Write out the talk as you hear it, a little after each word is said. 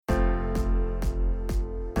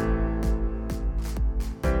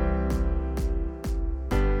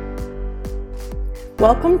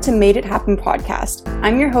Welcome to Made It Happen podcast.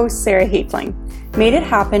 I'm your host, Sarah Hafling. Made It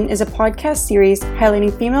Happen is a podcast series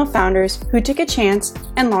highlighting female founders who took a chance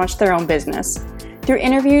and launched their own business. Through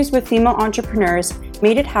interviews with female entrepreneurs,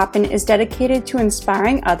 Made It Happen is dedicated to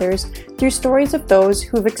inspiring others through stories of those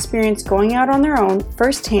who have experienced going out on their own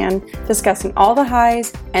firsthand, discussing all the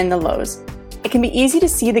highs and the lows. It can be easy to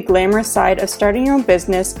see the glamorous side of starting your own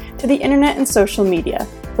business to the internet and social media.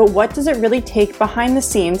 But what does it really take behind the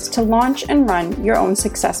scenes to launch and run your own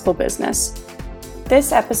successful business?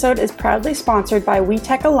 This episode is proudly sponsored by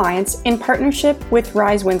WeTech Alliance in partnership with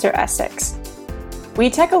Rise Windsor Essex.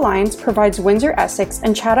 WeTech Alliance provides Windsor Essex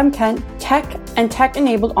and Chatham-Kent tech and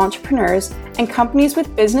tech-enabled entrepreneurs and companies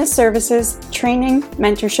with business services, training,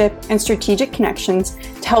 mentorship, and strategic connections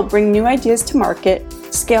to help bring new ideas to market,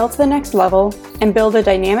 scale to the next level, and build a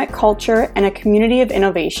dynamic culture and a community of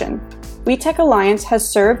innovation. WeTech Alliance has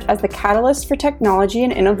served as the catalyst for technology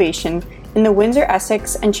and innovation in the Windsor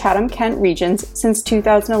Essex and Chatham-Kent regions since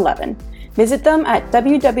 2011. Visit them at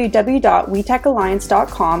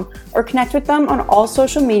www.wetechalliance.com or connect with them on all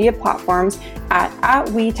social media platforms at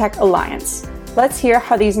WeTech Alliance. Let's hear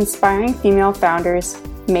how these inspiring female founders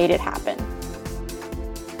made it happen.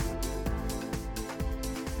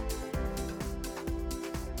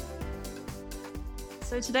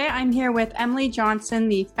 So today I'm here with Emily Johnson,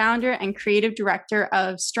 the founder and creative director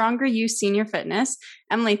of Stronger You Senior Fitness.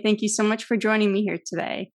 Emily, thank you so much for joining me here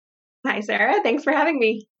today. Hi, Sarah. Thanks for having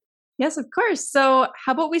me. Yes, of course. So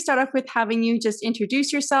how about we start off with having you just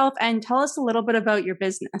introduce yourself and tell us a little bit about your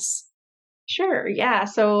business? Sure. Yeah.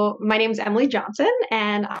 So my name is Emily Johnson,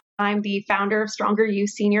 and I'm the founder of Stronger You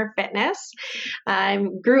Senior Fitness. I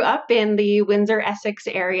grew up in the Windsor Essex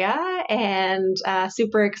area and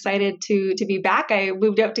super excited to be back. I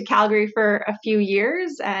moved out to Calgary for a few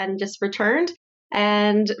years and just returned.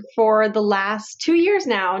 And for the last 2 years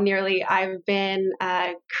now, nearly, I've been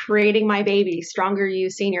creating my baby, Stronger You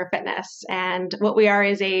Senior Fitness. And what we are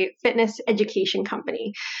is a fitness education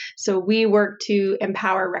company. So we work to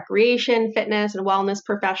empower recreation, fitness, and wellness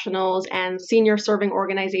professionals and senior serving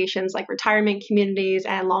organizations like retirement communities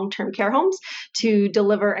and long-term care homes to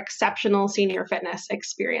deliver exceptional senior fitness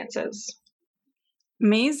experiences.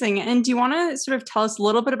 Amazing. And do you want to sort of tell us a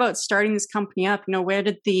little bit about starting this company up? Where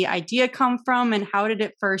did the idea come from and how did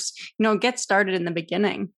it first, get started in the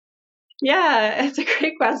beginning? Yeah, it's a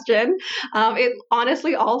great question. It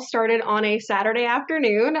honestly all started on a Saturday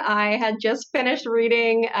afternoon. I had just finished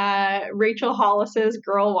reading Rachel Hollis's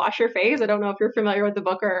Girl Wash Your Face. I don't know if you're familiar with the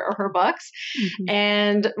book or her books,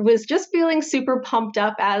 and was just feeling super pumped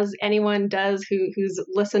up as anyone does who's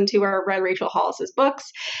listened to or read Rachel Hollis's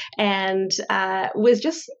books, and was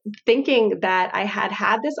just thinking that I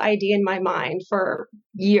had this idea in my mind for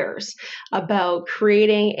years about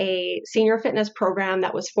creating a senior fitness program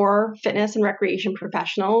that was for fitness and recreation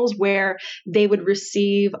professionals where they would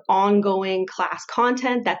receive ongoing class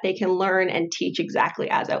content that they can learn and teach exactly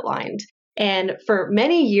as outlined. And for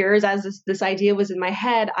many years, as this idea was in my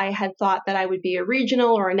head, I had thought that I would be a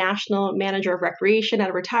regional or a national manager of recreation at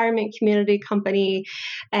a retirement community company.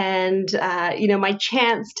 And, my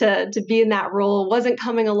chance to be in that role wasn't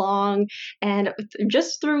coming along. And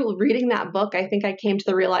just through reading that book, I think I came to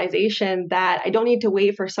the realization that I don't need to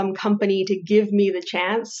wait for some company to give me the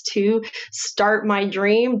chance to start my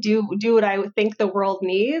dream, do what I think the world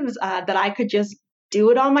needs, that I could just do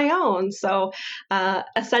it on my own. So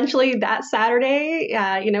essentially that Saturday,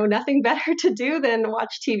 nothing better to do than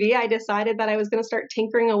watch TV. I decided that I was going to start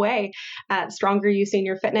tinkering away at Stronger You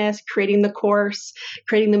Senior Fitness, creating the course,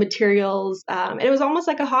 creating the materials. It was almost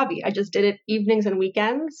like a hobby. I just did it evenings and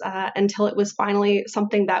weekends until it was finally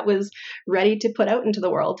something that was ready to put out into the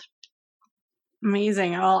world.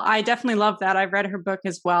 Amazing. Well, I definitely love that. I've read her book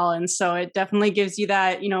as well. And so it definitely gives you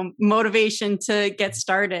that, motivation to get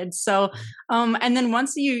started. So, and then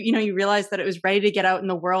once you realized that it was ready to get out in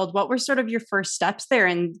the world, what were sort of your first steps there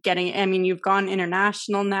in getting, you've gone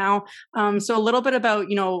international now. So a little bit about,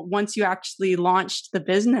 once you actually launched the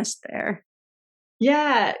business there.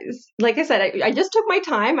 Yeah, like I said, I just took my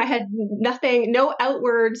time. I had no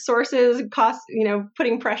outward sources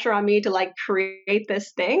putting pressure on me to create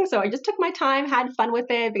this thing. So I just took my time, had fun with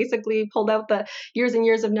it, basically pulled out the years and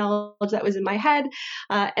years of knowledge that was in my head.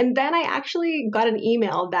 And then I actually got an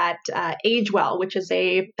email that AgeWell, which is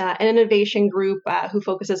an innovation group who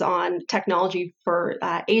focuses on technology for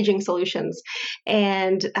aging solutions.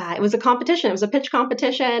 And it was a competition. It was a pitch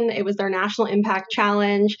competition. It was their National Impact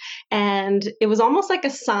Challenge. And it was almost like a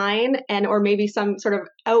sign or maybe some sort of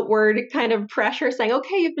outward kind of pressure saying,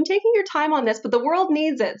 okay, you've been taking your time on this, but the world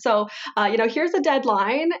needs it. So, here's a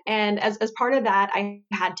deadline. And as part of that, I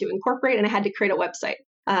had to incorporate and I had to create a website.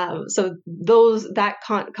 So that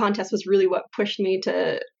contest was really what pushed me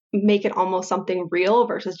to make it almost something real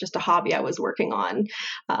versus just a hobby I was working on.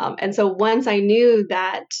 And so once I knew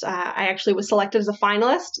that I actually was selected as a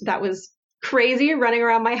finalist, that was crazy, running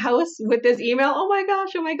around my house with this email. Oh my gosh,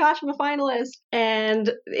 I'm a finalist.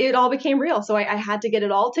 And it all became real. So I had to get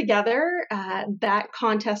it all together. That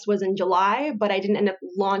contest was in July, but I didn't end up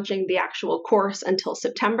launching the actual course until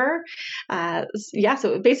September.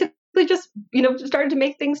 So basically just, started to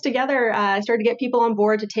make things together. I started to get people on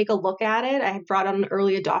board to take a look at it. I had brought on an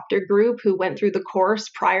early adopter group who went through the course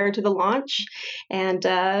prior to the launch, and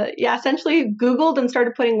essentially Googled and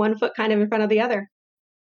started putting one foot kind of in front of the other.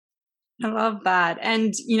 I love that.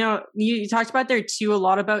 And, you talked about there too, a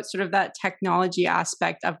lot about sort of that technology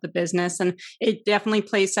aspect of the business, and it definitely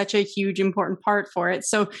plays such a huge, important part for it.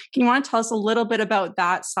 So can you want to tell us a little bit about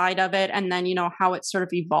that side of it, and then, how it's sort of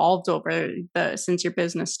evolved since your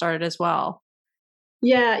business started as well?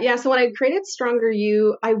 Yeah. So when I created Stronger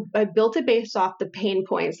You, I built it based off the pain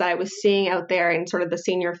points that I was seeing out there in sort of the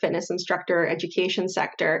senior fitness instructor education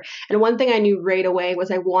sector. And one thing I knew right away was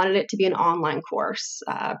I wanted it to be an online course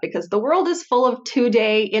because the world is full of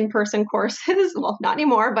 2-day in-person courses. Well, not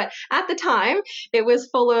anymore, but at the time it was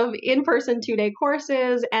full of in-person 2-day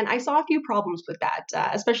courses. And I saw a few problems with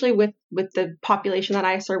that, especially with the population that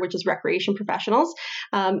I serve, which is recreation professionals.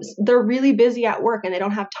 They're really busy at work and they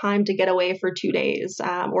don't have time to get away for 2 days.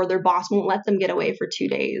 Or their boss won't let them get away for 2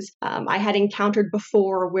 days. I had encountered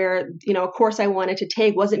before where, a course I wanted to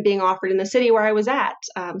take wasn't being offered in the city where I was at.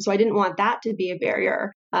 So I didn't want that to be a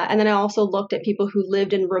barrier. And then I also looked at people who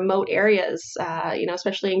lived in remote areas,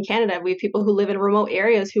 especially in Canada. We have people who live in remote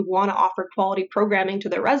areas who want to offer quality programming to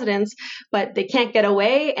their residents, but they can't get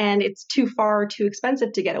away and it's too far, too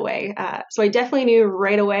expensive to get away. So I definitely knew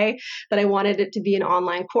right away that I wanted it to be an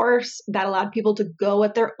online course that allowed people to go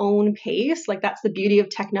at their own pace. Like that's the beauty of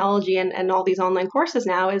technology and all these online courses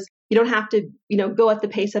now is you don't have to, go at the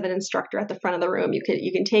pace of an instructor at the front of the room. You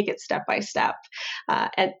can take it step by step.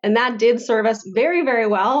 And that did serve us very, very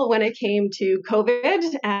well when it came to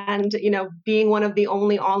COVID and, being one of the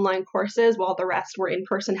only online courses while the rest were in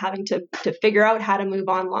person having to figure out how to move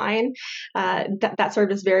online. That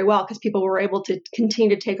served us very well because people were able to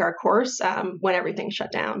continue to take our course when everything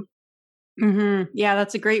shut down. Mm-hmm. Yeah,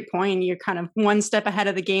 that's a great point. You're kind of one step ahead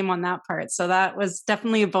of the game on that part. So that was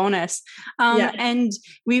definitely a bonus. And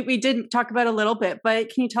we did talk about a little bit, but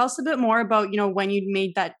can you tell us a bit more about, when you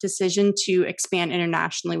made that decision to expand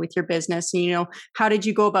internationally with your business and, how did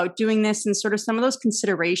you go about doing this and sort of some of those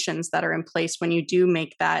considerations that are in place when you do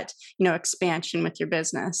make that, expansion with your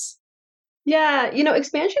business? Yeah,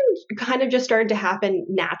 expansion kind of just started to happen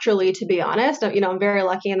naturally, to be honest. I'm very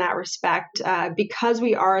lucky in that respect because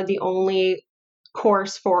we are the only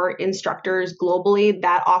course for instructors globally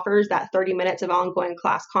that offers that 30 minutes of ongoing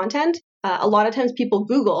class content. A lot of times people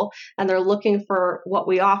Google and they're looking for what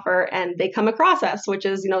we offer and they come across us, which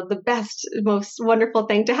is, the best, most wonderful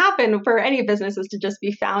thing to happen for any business is to just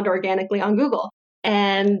be found organically on Google.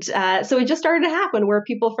 And so it just started to happen where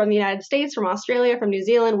people from the United States, from Australia, from New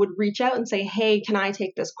Zealand would reach out and say, hey, can I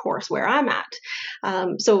take this course where I'm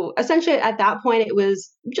at? So essentially at that point, it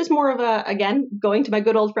was just more of again, going to my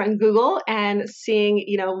good old friend Google and seeing,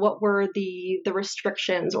 what were the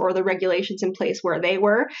restrictions or the regulations in place where they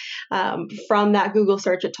were. From that Google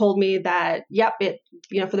search, it told me that,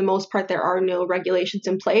 for the most part, there are no regulations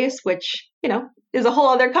in place, which, is a whole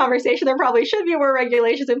other conversation. There probably should be more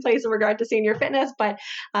regulations in place in regard to senior fitness, but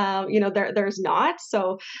there's not.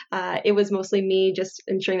 So it was mostly me just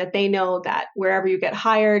ensuring that they know that wherever you get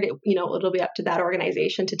hired, it'll be up to that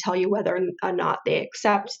organization to tell you whether or not they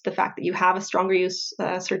accept the fact that you have a Stronger You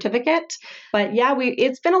certificate. But yeah,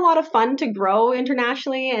 it's been a lot of fun to grow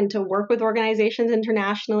internationally and to work with organizations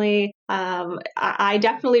internationally. I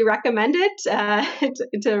definitely recommend it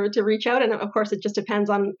to reach out. And of course, it just depends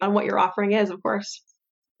on what your offering is, of course.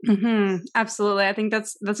 Mm-hmm. Absolutely. I think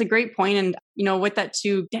that's a great point. And, with that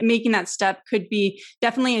too, making that step could be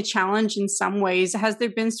definitely a challenge in some ways. Has there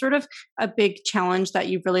been sort of a big challenge that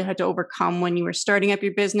you've really had to overcome when you were starting up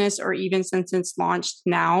your business or even since it's launched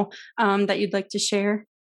now that you'd like to share?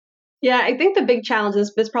 Yeah, I think the big challenge,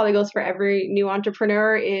 this probably goes for every new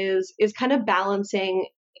entrepreneur, is kind of balancing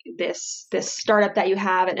this startup that you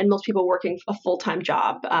have and most people working a full-time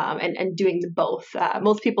job and doing both.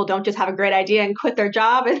 Most people don't just have a great idea and quit their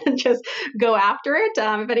job and just go after it.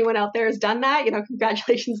 If anyone out there has done that,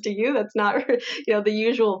 congratulations to you. That's not, the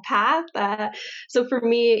usual path. So for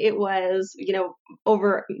me, it was,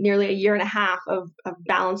 over nearly a year and a half of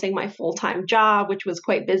balancing my full-time job, which was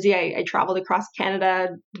quite busy. I traveled across Canada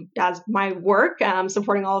as my work,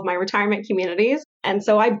 supporting all of my retirement communities. And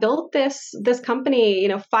so I built this company,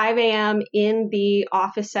 5 a.m. in the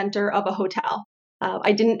office center of a hotel.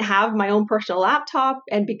 I didn't have my own personal laptop,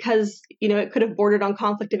 and because it could have bordered on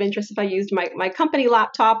conflict of interest if I used my company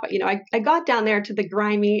laptop. I got down there to the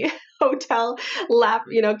grimy hotel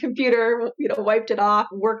computer, wiped it off,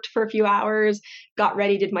 worked for a few hours, got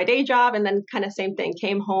ready, did my day job, and then kind of same thing.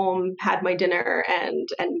 Came home, had my dinner, and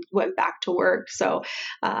went back to work. So,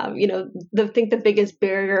 I think the biggest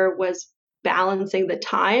barrier was balancing the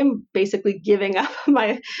time, basically giving up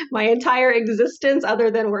my entire existence other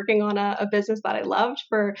than working on a business that I loved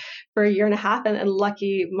for a year and a half. And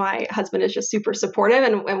lucky my husband is just super supportive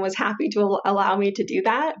and was happy to allow me to do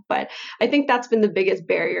that. But I think that's been the biggest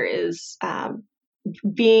barrier is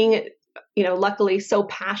being luckily so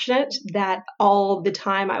passionate that all the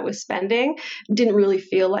time I was spending didn't really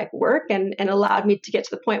feel like work, and allowed me to get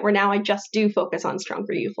to the point where now I just do focus on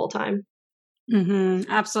Stronger You full time. Mm-hmm.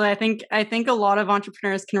 Absolutely. I think a lot of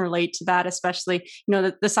entrepreneurs can relate to that, especially,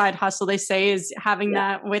 the side hustle they say is having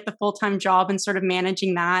that with a full-time job and sort of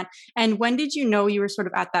managing that. And when did you know you were sort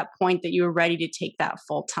of at that point that you were ready to take that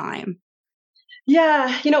full time?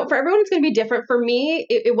 Yeah, for everyone, it's going to be different. For me,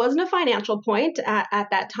 it wasn't a financial point at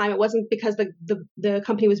that time. It wasn't because the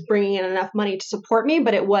company was bringing in enough money to support me,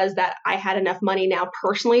 but it was that I had enough money now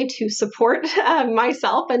personally to support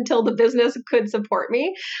myself until the business could support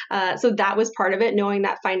me. So that was part of it, knowing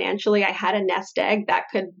that financially I had a nest egg that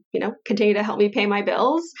could, continue to help me pay my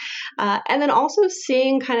bills. And then also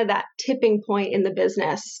seeing kind of that tipping point in the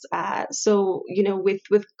business. So,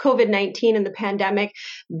 with COVID-19 and the pandemic,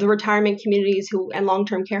 the retirement communities and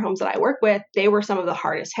long-term care homes that I work with, they were some of the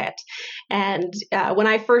hardest hit. And when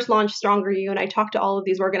I first launched Stronger You and I talked to all of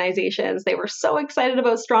these organizations, they were so excited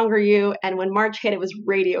about Stronger You. And when March hit, it was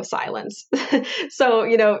radio silence. So,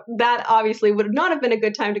 that obviously would not have been a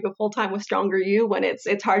good time to go full-time with Stronger You when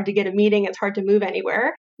it's hard to get a meeting, it's hard to move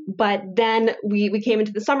anywhere. But then we came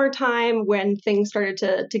into the summertime when things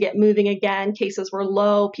started to get moving again. Cases were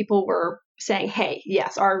low. People were saying, hey,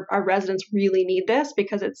 yes, our residents really need this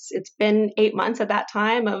because it's been 8 months at that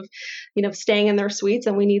time of, staying in their suites,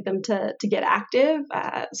 and we need them to get active.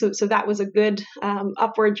 So that was a good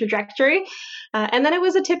upward trajectory. And then it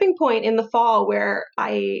was a tipping point in the fall where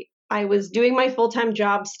I was doing my full-time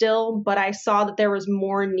job still, but I saw that there was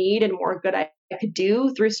more need and more good I could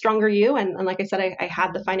do through Stronger You. And like I said, I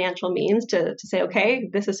had the financial means to say, okay,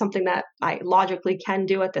 this is something that I logically can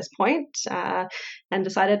do at this point, and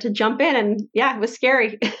decided to jump in. And yeah, it was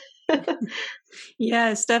scary.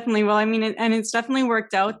 Yes, definitely. Well, I mean, and it's definitely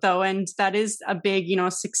worked out though. And that is a big,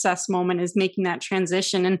 success moment, is making that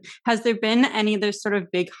transition. And has there been any other sort of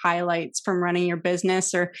big highlights from running your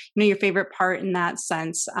business, or, your favorite part in that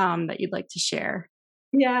sense, that you'd like to share?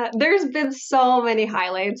 Yeah, there's been so many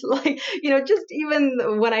highlights. Like, just even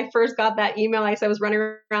when I first got that email, I was running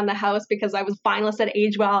around the house because I was finalist at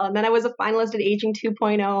AgeWell, and then I was a finalist at Aging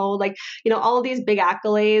 2.0. Like, all of these big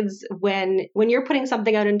accolades when you're putting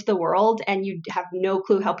something out into the world and you have no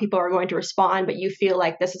clue how people are going to respond, but you feel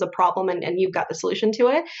like this is a problem and you've got the solution to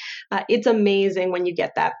it. It's amazing when you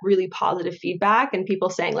get that really positive feedback and people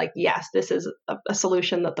saying like, yes, this is a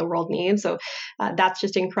solution that the world needs. So that's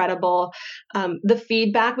just incredible. The feedback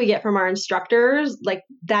we get from our instructors, like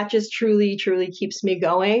that just truly keeps me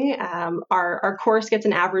going. Our course gets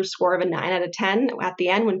an average score of a 9 out of 10 at the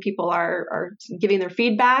end when people are giving their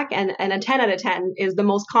feedback, and a 10 out of 10 is the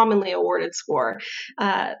most commonly awarded score.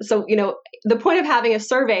 So, the point of having a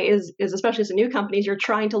survey is especially as a new company, you're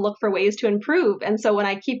trying to look for ways to improve. And so when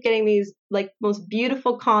I keep getting these like most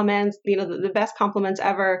beautiful comments, the best compliments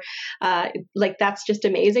ever, like that's just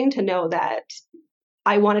amazing to know that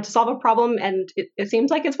I wanted to solve a problem and it seems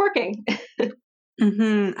like it's working.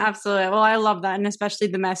 Mm-hmm, absolutely. Well, I love that. And especially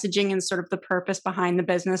the messaging and sort of the purpose behind the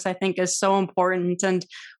business, I think is so important. And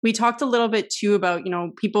we talked a little bit too about,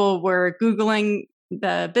 people were Googling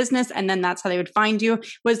the business and then that's how they would find you.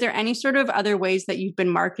 Was there any sort of other ways that you've been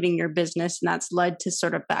marketing your business and that's led to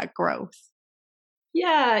sort of that growth?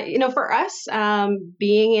 Yeah, for us,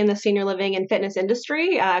 being in the senior living and fitness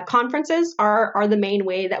industry, conferences are the main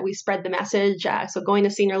way that we spread the message. So going to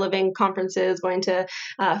senior living conferences, going to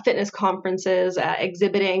fitness conferences,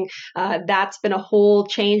 exhibiting, that's been a whole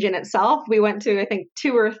change in itself. We went to, I think,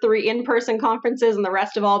 2 or 3 in-person conferences and the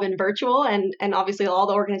rest have all been virtual. And obviously all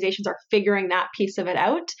the organizations are figuring that piece of it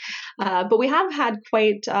out. But we have had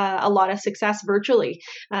quite a lot of success virtually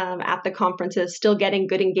at the conferences, still getting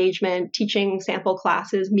good engagement, teaching sample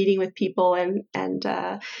classes, meeting with people, and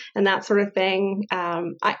that sort of thing.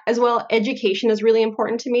 As well, education is really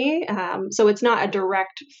important to me. So it's not a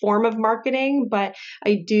direct form of marketing, but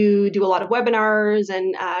I do a lot of webinars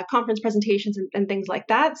and conference presentations and things like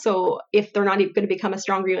that. So if they're not even going to become a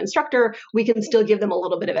Stronger You instructor, we can still give them a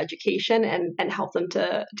little bit of education and help them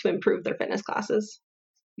to improve their fitness classes.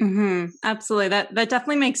 Mm-hmm. Absolutely. That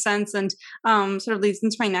definitely makes sense. And sort of leads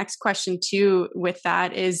into my next question too, with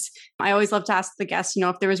that is, I always love to ask the guests,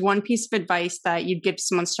 if there was one piece of advice that you'd give to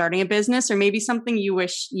someone starting a business, or maybe something you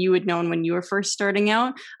wish you had known when you were first starting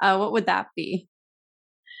out, what would that be?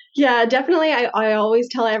 Yeah, definitely. I always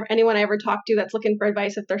tell anyone I ever talk to that's looking for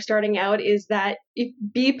advice if they're starting out is that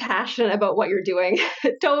be passionate about what you're doing.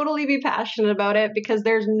 Totally be passionate about it, because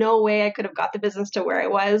there's no way I could have got the business to where I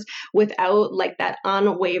was without like that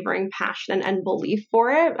unwavering passion and belief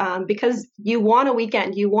for it. Because you want a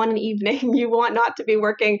weekend, you want an evening, you want not to be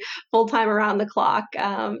working full time around the clock.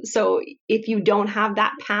 So if you don't have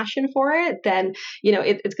that passion for it, then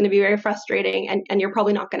it's going to be very frustrating, and you're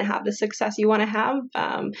probably not going to have the success you want to have.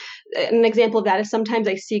 An example of that is sometimes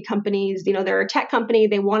I see companies, they're a tech company,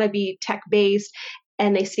 they want to be tech based,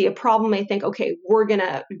 and they see a problem, they think, okay, we're going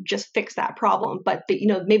to just fix that problem. But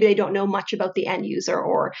maybe they don't know much about the end user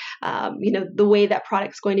or, the way that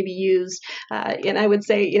product's going to be used. And I would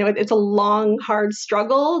say, it's a long, hard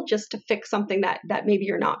struggle just to fix something that maybe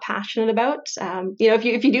you're not passionate about. If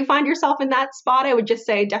you do find yourself in that spot, I would just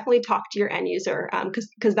say definitely talk to your end user,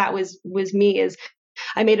 because that was me. Is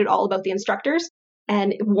I made it all about the instructors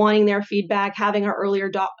and wanting their feedback, having our early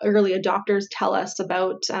adopters tell us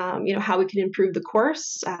about, how we can improve the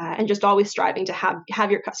course, and just always striving to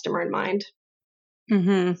have your customer in mind.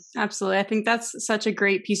 Mm-hmm. Absolutely. I think that's such a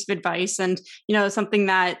great piece of advice, and something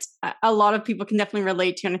that a lot of people can definitely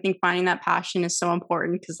relate to. And I think finding that passion is so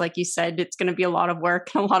important, because like you said, it's going to be a lot of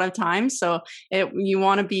work and a lot of time. So you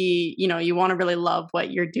want to be, you want to really love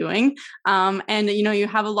what you're doing. And you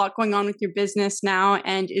have a lot going on with your business now.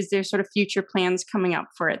 And is there sort of future plans coming up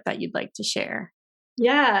for it that you'd like to share?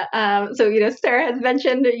 Yeah. So, Sarah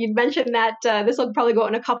you'd mentioned that this will probably go out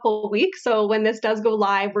in a couple of weeks. So when this does go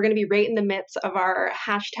live, we're going to be right in the midst of our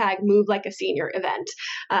hashtag Move Like a Senior event.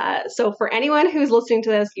 So for anyone who's listening to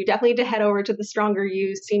this, you definitely need to head over to the Stronger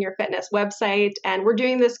You Senior Fitness website. And we're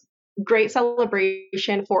doing this great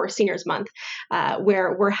celebration for Seniors Month,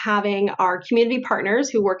 where we're having our community partners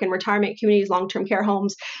who work in retirement communities, long-term care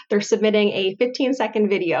homes. They're submitting a 15-second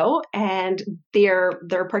video, and their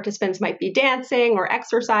participants might be dancing or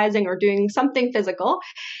exercising or doing something physical.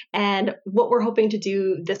 And what we're hoping to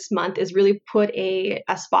do this month is really put a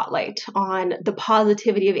spotlight on the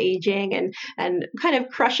positivity of aging and kind of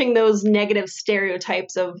crushing those negative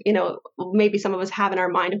stereotypes of, maybe some of us have in our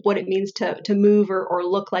mind of what it means to move or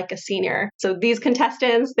look like a senior. So these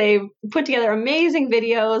contestants, they've put together amazing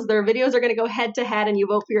videos. Their videos are going to go head to head, and you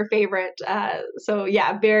vote for your favorite. So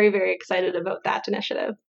yeah, very, very excited about that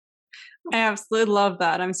initiative. I absolutely love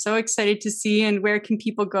that. I'm so excited to see. And where can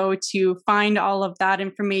people go to find all of that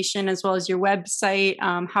information, as well as your website,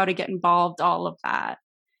 how to get involved, all of that?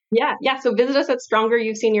 Yeah. So visit us at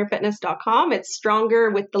strongeryouSeniorFitness.com. It's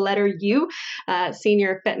stronger with the letter U,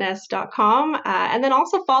 seniorfitness.com. And then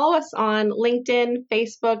also follow us on LinkedIn,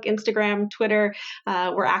 Facebook, Instagram, Twitter.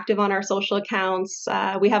 We're active on our social accounts.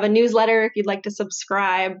 We have a newsletter if you'd like to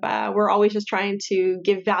subscribe. We're always just trying to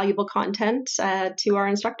give valuable content to our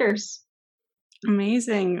instructors.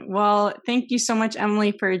 Amazing. Well, thank you so much,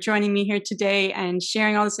 Emily, for joining me here today and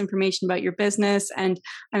sharing all this information about your business. And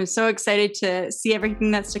I'm so excited to see everything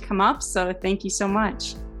that's to come up. So thank you so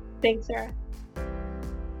much. Thanks, Sarah.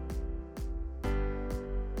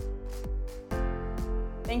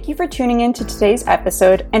 Thank you for tuning in to today's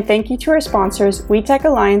episode, and thank you to our sponsors, WeTech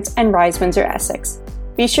Alliance and Rise Windsor Essex.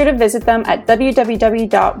 Be sure to visit them at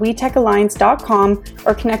www.wetechalliance.com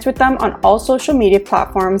or connect with them on all social media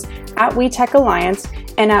platforms at WeTech Alliance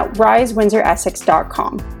and at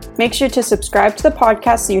risewindsoressex.com. Make sure to subscribe to the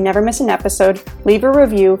podcast so you never miss an episode, leave a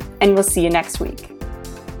review, and we'll see you next week.